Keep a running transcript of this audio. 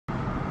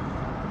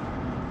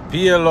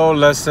PLO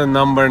lesson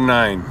number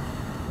 9.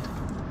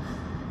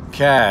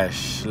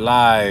 Cash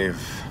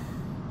live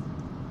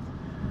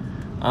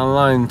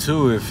online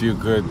too, if you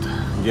could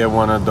get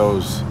one of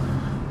those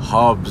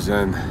hubs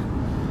and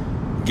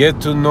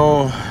get to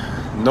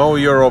know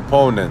your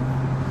opponent.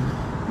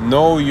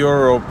 Know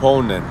your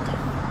opponent.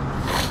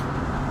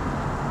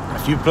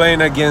 If you're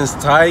playing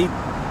against tight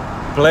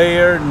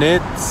player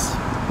nits,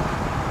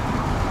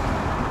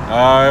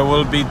 it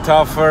will be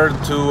tougher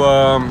to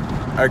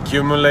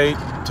accumulate,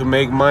 to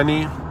make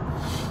money.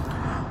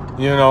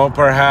 You know,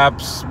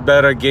 perhaps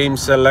better game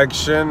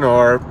selection,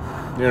 or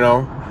you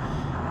know,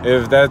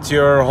 if that's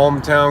your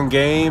hometown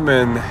game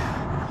and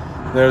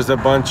there's a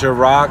bunch of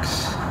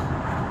rocks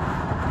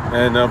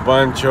and a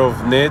bunch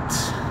of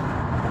nits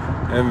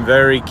and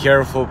very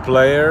careful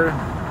player,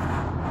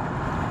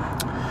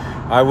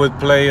 I would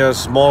play a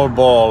small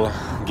ball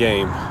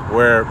game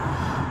where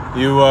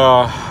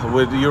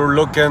you're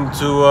looking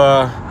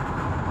to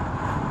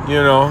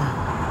you know,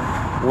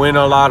 win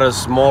a lot of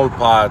small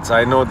pots.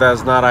 I know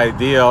that's not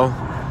ideal,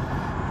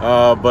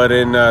 but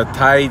in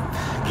tight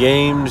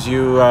games,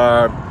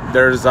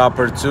 there's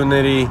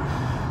opportunity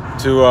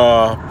to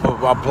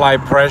apply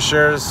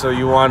pressure. So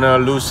you want to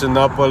loosen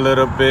up a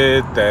little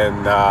bit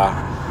and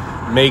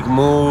make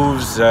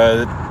moves.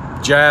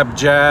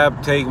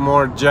 Jab, take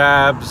more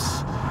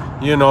jabs.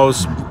 You know,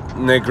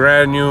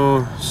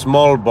 Negreanu,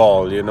 small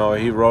ball. You know,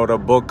 he wrote a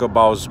book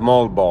about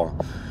small ball.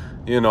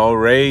 You know,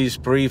 raise,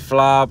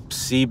 pre-flop,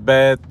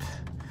 c-bet.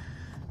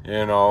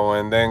 You know,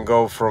 and then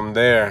go from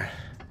there.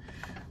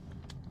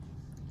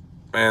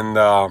 And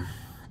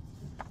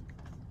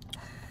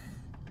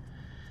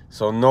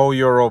so know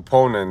your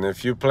opponent.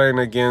 If you're playing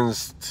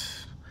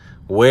against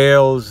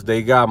whales,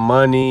 they got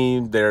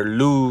money, they're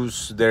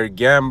loose, they're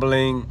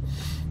gambling,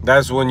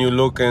 that's when you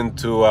look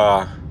into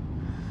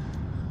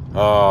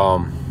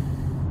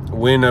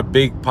win a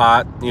big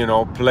pot. You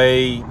know,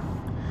 play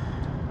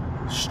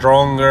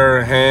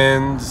stronger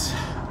hands,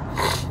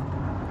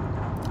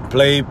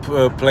 play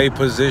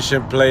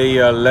position,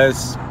 play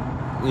less,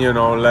 you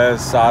know,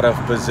 less out of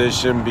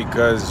position,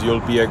 because you'll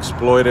be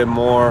exploited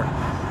more.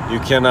 You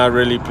cannot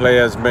really play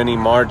as many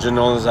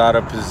marginals out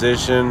of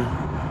position,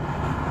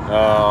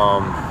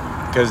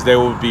 because they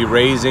will be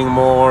raising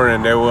more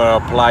and they will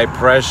apply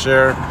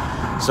pressure.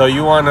 So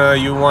you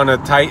wanna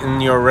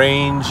tighten your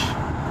range.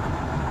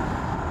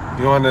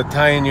 You wanna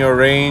tighten your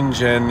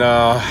range and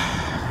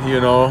you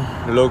know,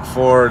 look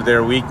for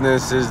their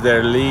weaknesses,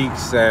 their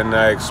leaks, and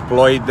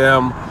exploit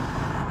them,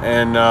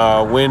 and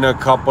win a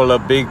couple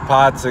of big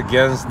pots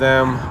against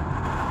them,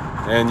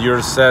 and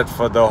you're set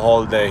for the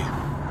whole day.